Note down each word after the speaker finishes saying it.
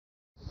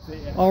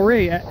All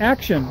right,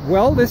 action.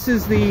 Well, this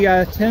is the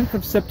 10th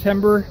of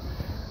September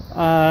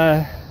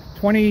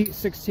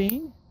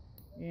 2016,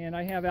 and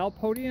I have Al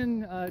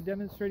Podian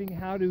demonstrating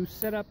how to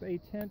set up a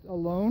tent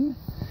alone.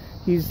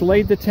 He's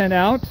laid the tent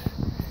out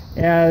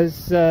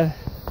as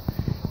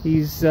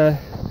he's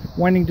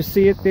wanting to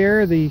see it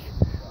there. The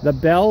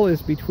bell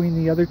is between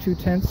the other two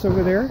tents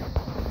over there,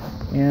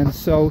 and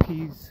so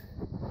he's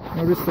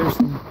noticed there's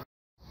some.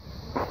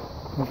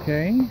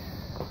 Okay.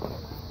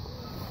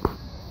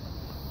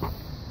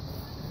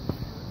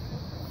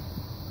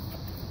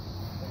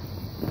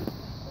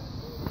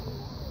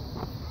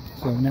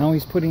 So now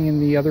he's putting in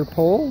the other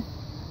pole.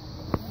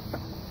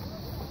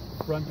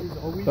 Front is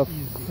always the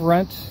easy.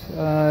 Front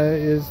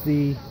is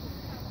the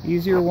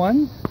easier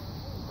one.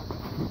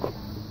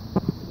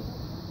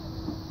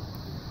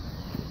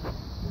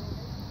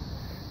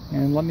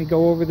 And let me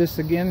go over this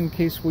again in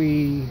case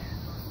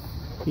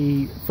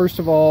he first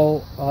of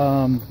all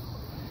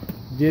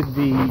did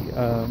the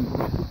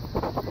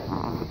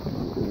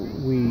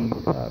we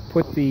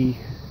put the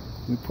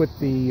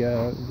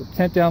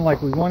tent down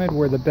like we wanted,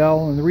 where the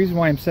bell, and the reason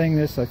why I'm saying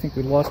this, I think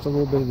we lost a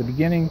little bit at the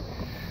beginning.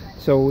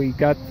 So we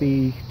got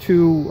the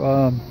two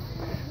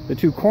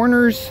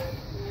corners,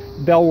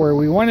 bell where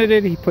we wanted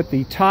it. He put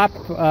the top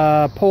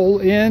pole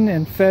in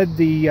and fed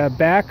the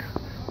back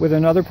with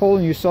another pole,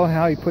 and you saw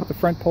how he put the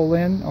front pole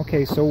in.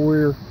 Okay,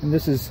 so and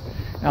this is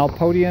Al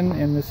Podian,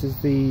 and this is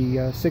the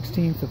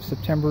 16th of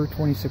September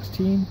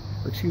 2016,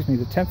 or excuse me,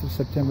 the 10th of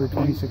September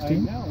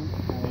 2016.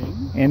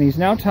 And he's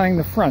now tying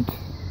the front.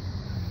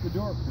 The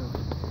door curve.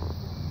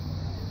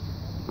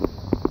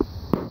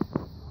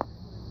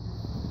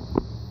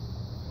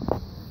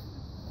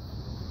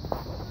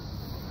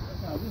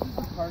 Now this is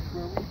the part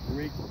where we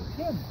break the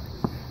pin.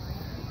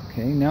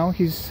 Okay, now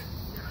he's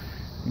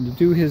going to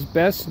do his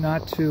best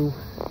not to,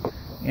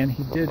 and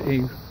he did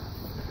a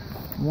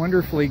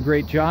wonderfully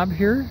great job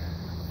here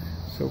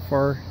so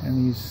far,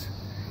 and he's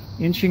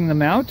inching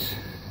them out.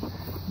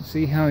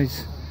 See how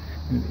he's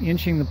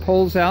inching the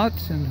poles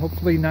out, and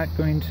hopefully not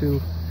going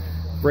to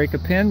break a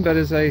pin. But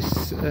as I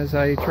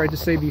tried to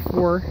say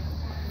before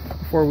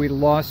we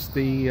lost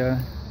the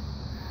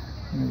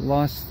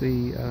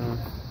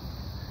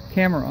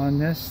camera on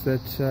this,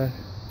 that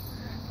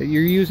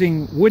you're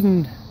using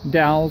wooden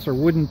dowels or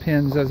wooden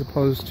pins as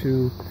opposed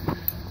to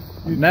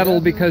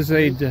metal, because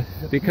they'd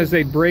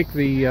break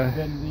the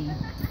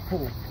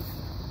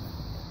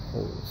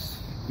poles.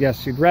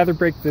 Yes, you'd rather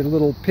break the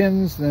little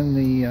pins than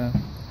the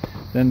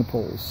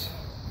poles.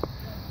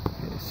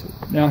 Okay, so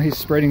now he's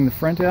spreading the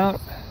front out.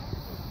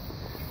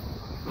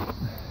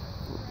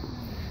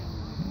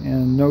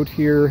 And note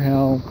here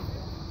how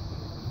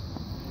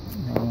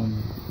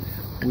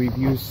we've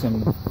used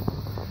some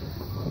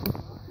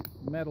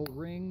metal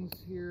rings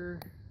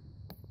here.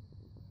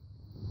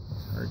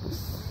 It's hard to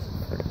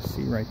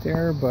see right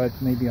there, but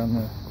maybe on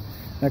the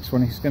next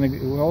one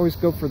we'll always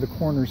go for the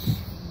corners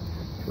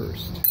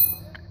first.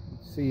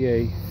 See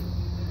a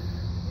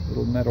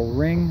little metal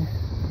ring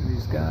that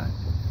he's got.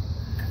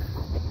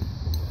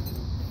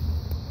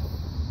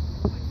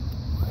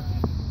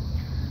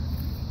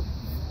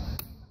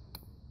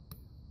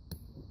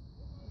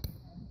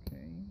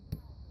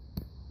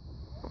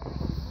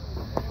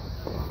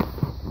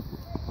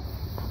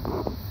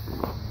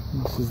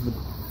 This is the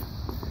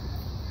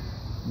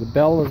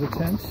bell of the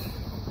tent.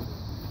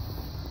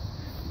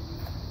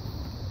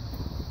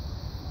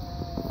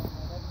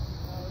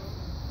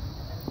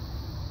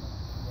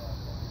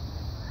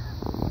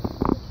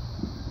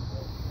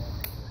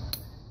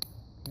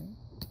 Okay.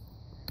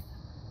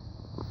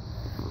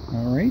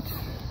 All right.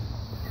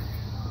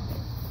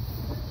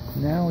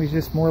 Now he's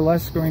just more or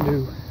less going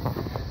to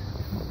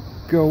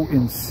go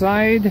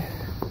inside,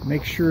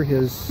 make sure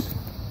his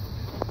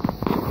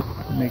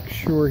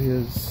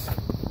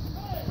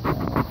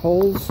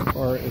poles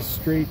are as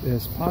straight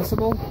as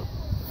possible.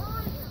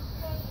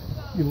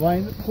 You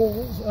line the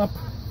poles up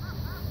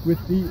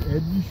with the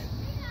edge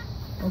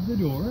of the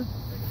door.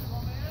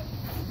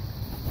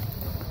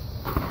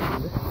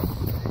 I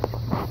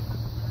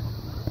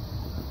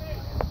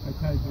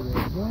tied the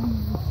red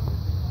ones.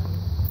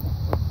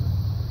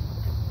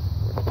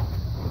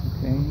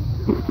 Okay.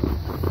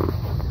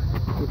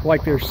 Look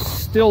like they're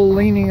still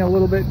leaning a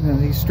little bit,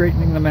 and he's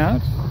straightening them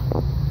out.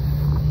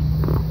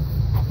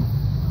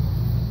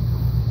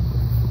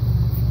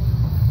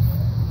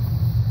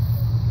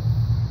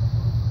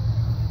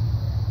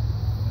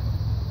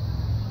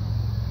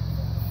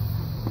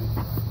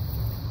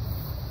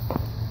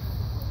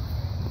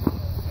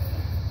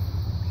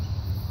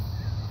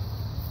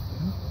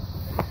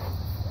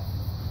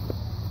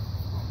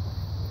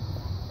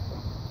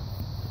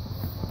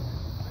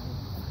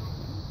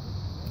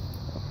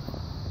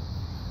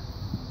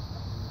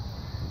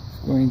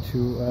 Going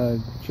to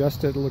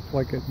adjust it. It looked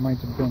like it might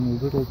have been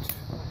a little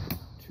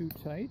too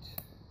tight.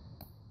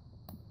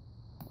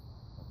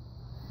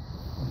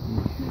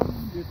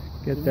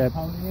 Get that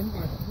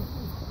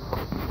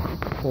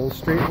pole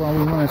straight. Well,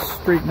 we want to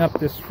straighten up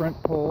this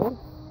front pole.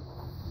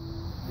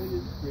 It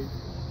is straight.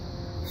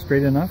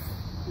 Straight enough?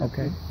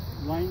 Okay.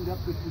 Lined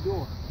up with the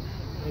door.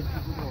 edge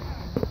of the door.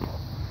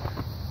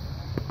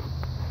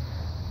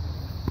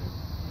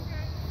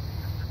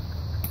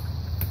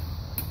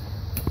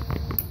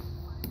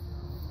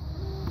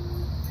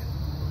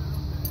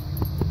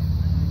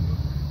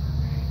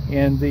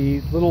 And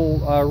the little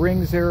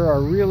rings there are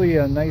really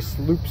a nice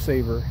loop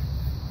saver.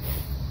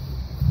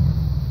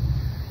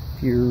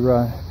 If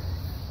you're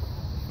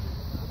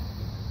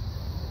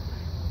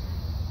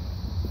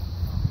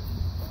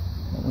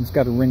that one's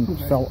got a ring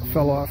that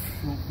fell off.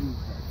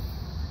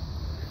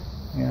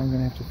 Yeah, I'm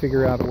gonna have to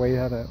figure out a way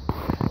how to.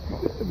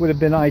 It would have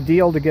been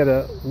ideal to get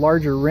a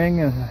larger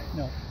ring, and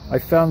No. I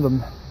found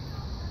them.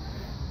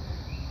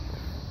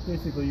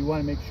 Basically, you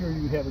want to make sure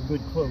you have a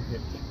good clove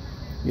hitch.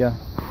 Yeah.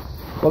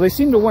 Well, they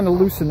seem to want to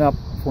loosen up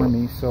for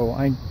me, so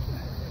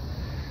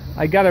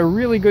I got a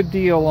really good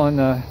deal on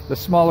the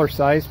smaller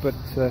size, but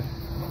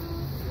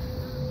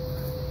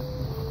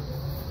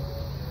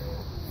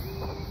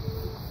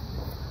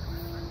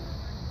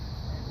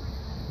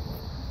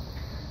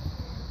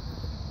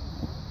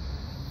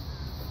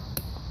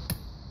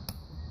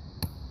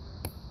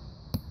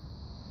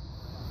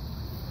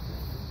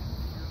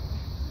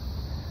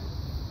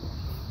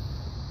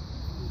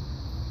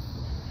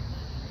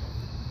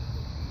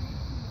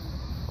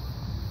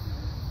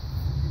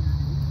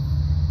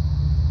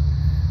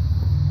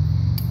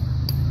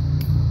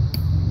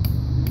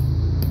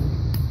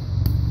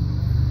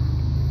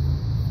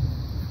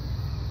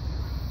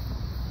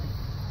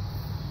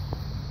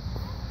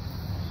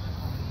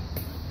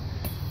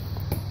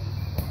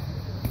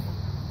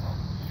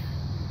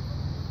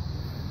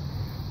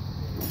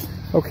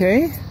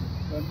okay.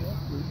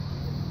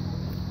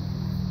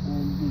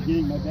 And you're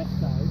getting my best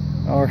side.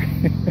 All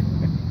right.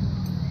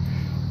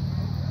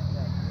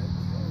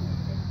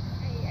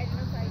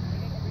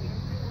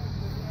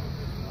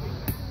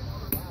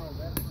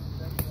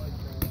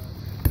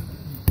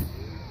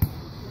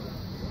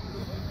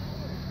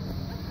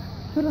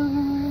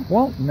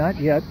 Well, not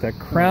yet. The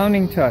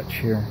crowning touch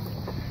here.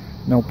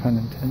 No pun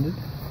intended.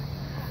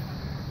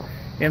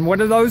 And what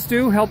do those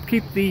do? Help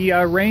keep the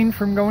rain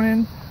from going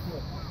in?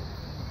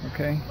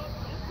 Okay.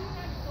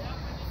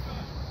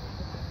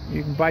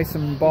 You can buy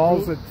some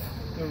balls at...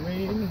 The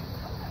rain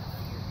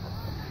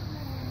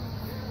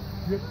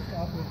drips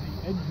off of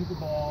the edge of the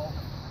ball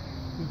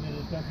so that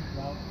it doesn't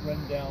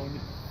run down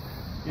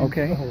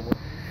into the hole.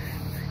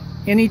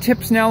 Any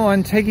tips now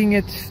on taking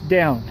it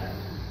down?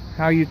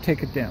 How you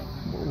take it down?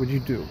 What would you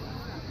do?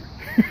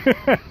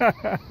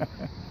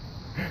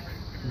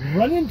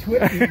 Run into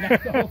it and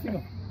knock the whole thing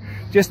off.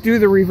 Just do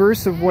the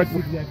reverse of what...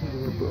 That's exactly the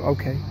reverse.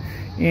 Okay.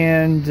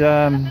 And...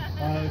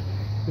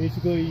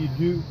 basically you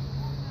do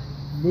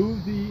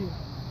move the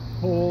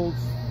poles,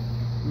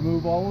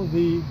 remove all of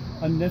the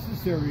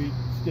unnecessary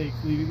stakes,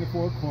 leaving the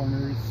four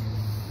corners,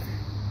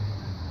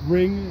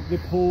 bring the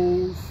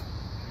poles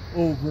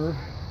over,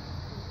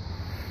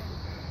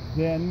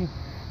 then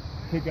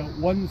take out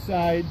one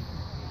side,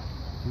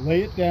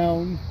 lay it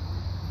down,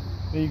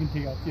 then you can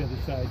take out the other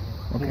side,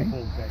 pull okay. the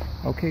poles back.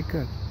 Okay,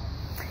 good.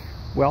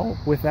 Well,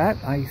 with that,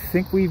 I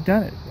think we've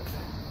done it.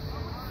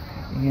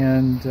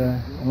 And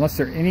unless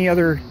there are any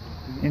other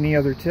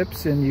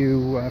tips, and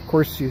you, of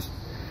course, you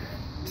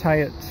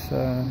tie it.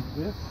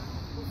 This.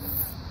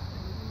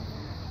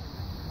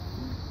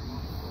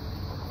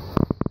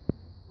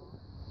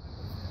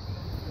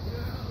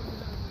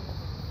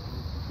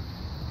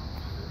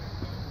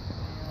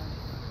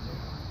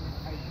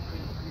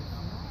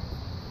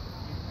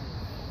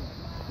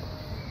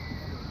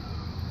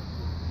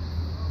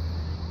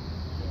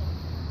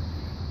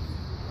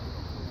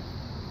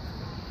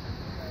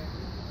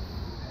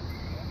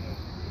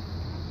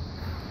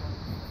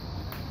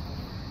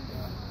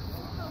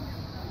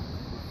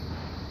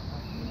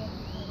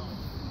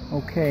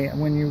 Okay,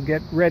 when you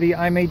get ready,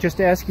 I may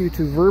just ask you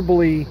to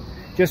verbally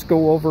just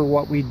go over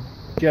what we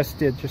just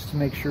did, just to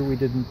make sure we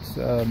didn't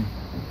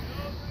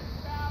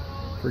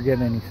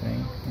forget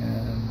anything.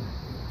 And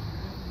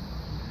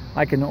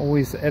I can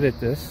always edit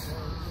this,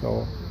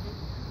 so.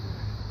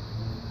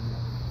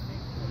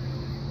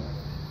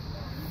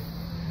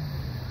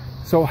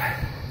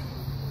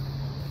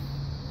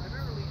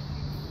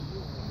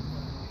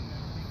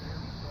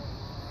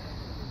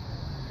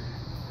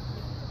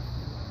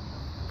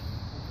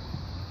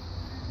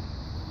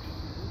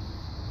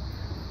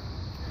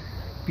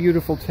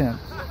 Beautiful tent.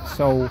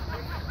 So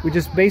we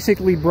just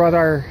basically brought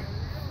our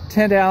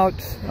tent out,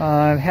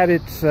 had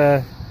it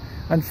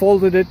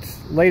unfolded it,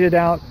 laid it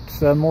out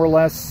more or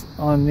less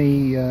on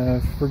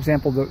the for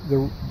example the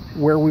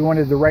where we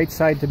wanted the right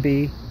side to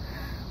be.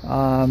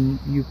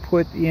 You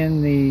put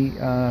in the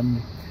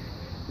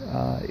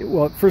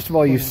well, first of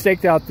all, you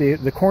staked out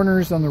the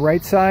corners on the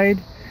right side,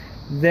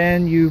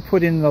 then you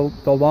put in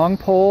the long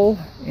pole,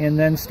 and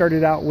then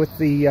started out with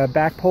the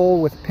back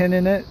pole with a pin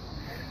in it,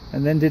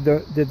 and then did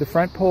the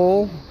front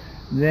pole.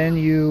 Then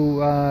you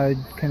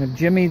kind of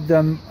jimmied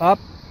them up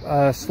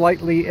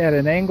slightly at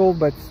an angle,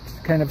 but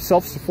kind of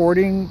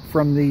self-supporting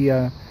from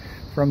the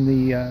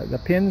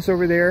pins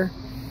over there.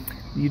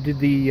 You did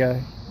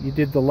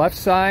the left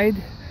side.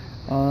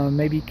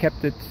 maybe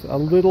kept it a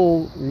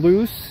little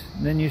loose.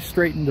 Then you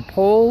straightened the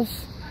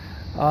poles.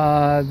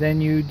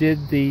 Then you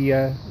did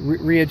the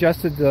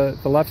readjusted the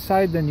left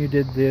side. Then you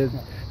did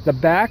the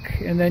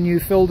back, and then you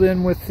filled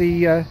in with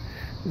the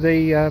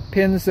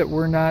pins that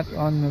were not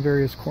on the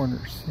various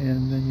corners,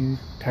 and then you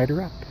tied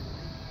her up.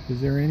 Is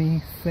there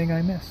anything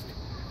I missed?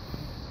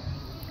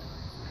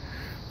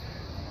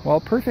 Well,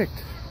 perfect.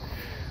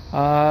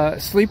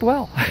 Sleep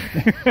well.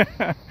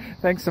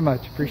 Thanks so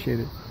much. Appreciate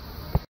it.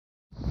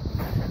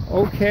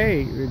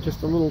 Okay,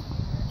 just a little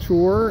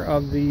tour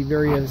of the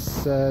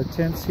various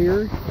tents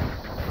here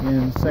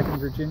in 2nd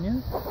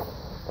Virginia.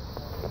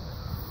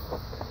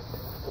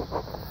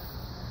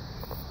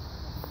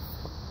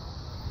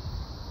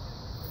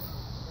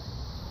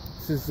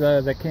 This is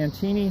the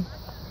Cantigny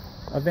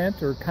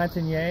event, or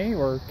Cantigny,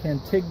 or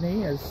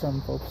Cantigny, as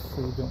some folks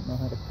who don't know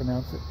how to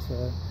pronounce it.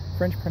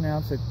 French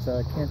pronounce it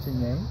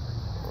Cantigny.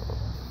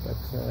 But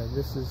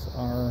this is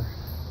our,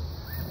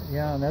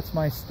 yeah, and that's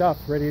my stuff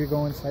ready to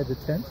go inside the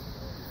tent.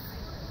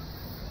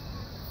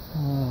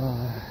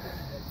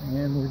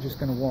 And we're just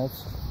going to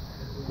waltz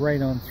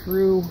right on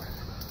through.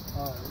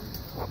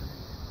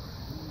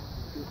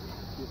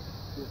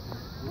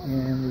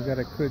 And we've got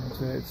a good,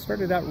 it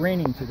started out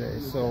raining today,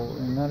 so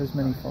not as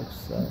many folks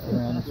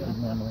around as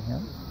we normally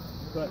have.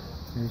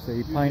 Here's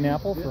a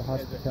pineapple for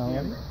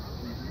hospitality.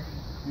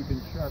 You can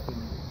sharpen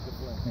the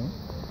blade. Okay.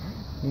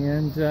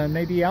 And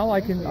maybe Al, are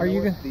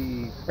you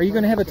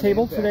going to have a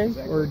table today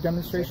or a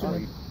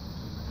demonstration?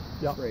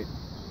 Yeah.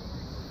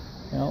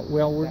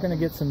 Well, we're going to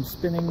get some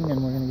spinning,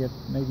 and we're going to get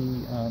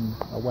maybe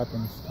a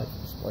weapons type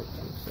display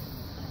too. So,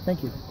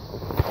 thank you.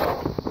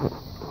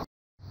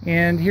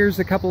 And here's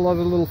a couple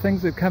other little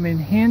things that come in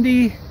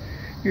handy.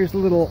 Here's a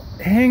little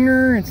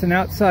hanger. It's an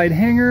outside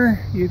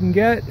hanger you can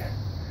get.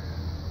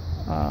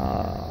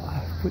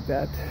 Put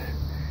that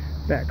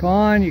back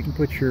on. You can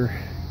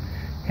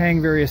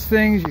hang various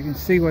things. You can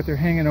see what they're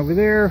hanging over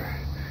there,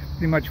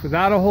 pretty much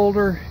without a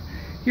holder.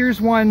 Here's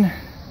one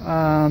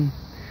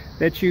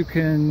that you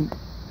can,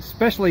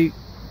 especially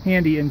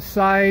handy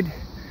inside,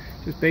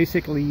 just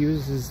basically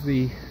uses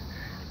the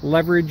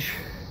leverage,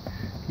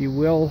 if you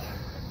will.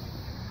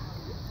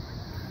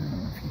 I don't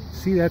know if you can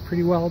see that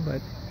pretty well,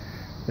 but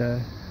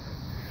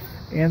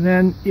and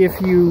then if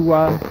you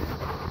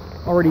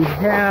already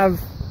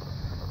have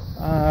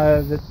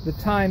the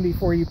time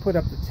before you put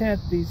up the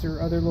tent, these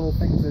are other little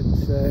things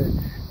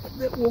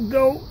that will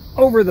go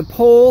over the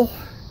pole.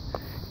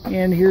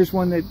 And here's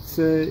one that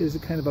is a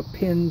kind of a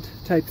pinned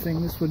type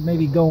thing. This would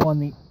maybe go on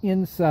the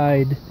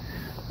inside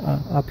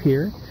up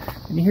here.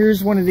 And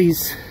here's one of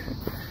these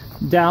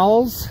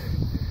dowels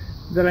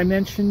that I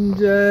mentioned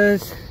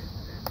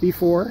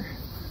before.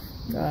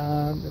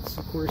 That's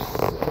of course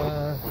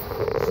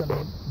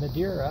some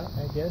Madeira,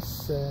 I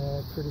guess,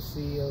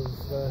 courtesy of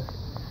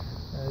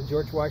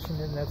George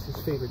Washington. That's his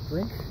favorite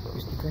drink. He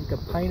used to drink a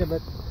pint of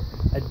it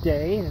a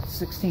day. It's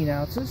 16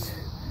 ounces.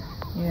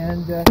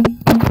 And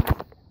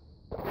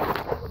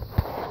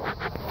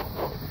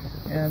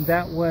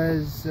that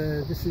was,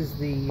 this is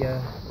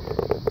the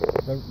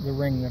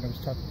ring that I was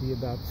talking to you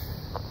about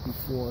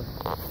before.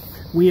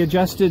 We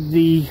adjusted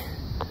the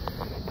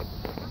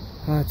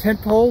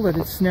tent pole that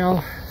it's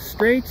now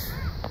straight,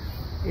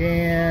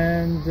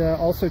 and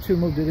also too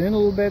moved it in a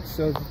little bit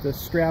so that the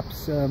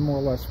straps more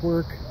or less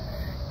work,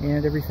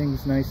 and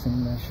everything's nice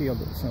and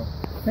shielded. So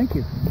thank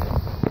you.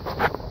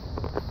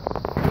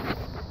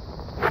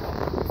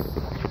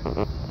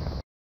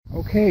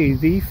 Okay,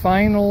 the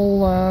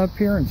final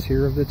appearance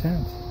here of the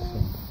tent. So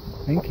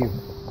thank you.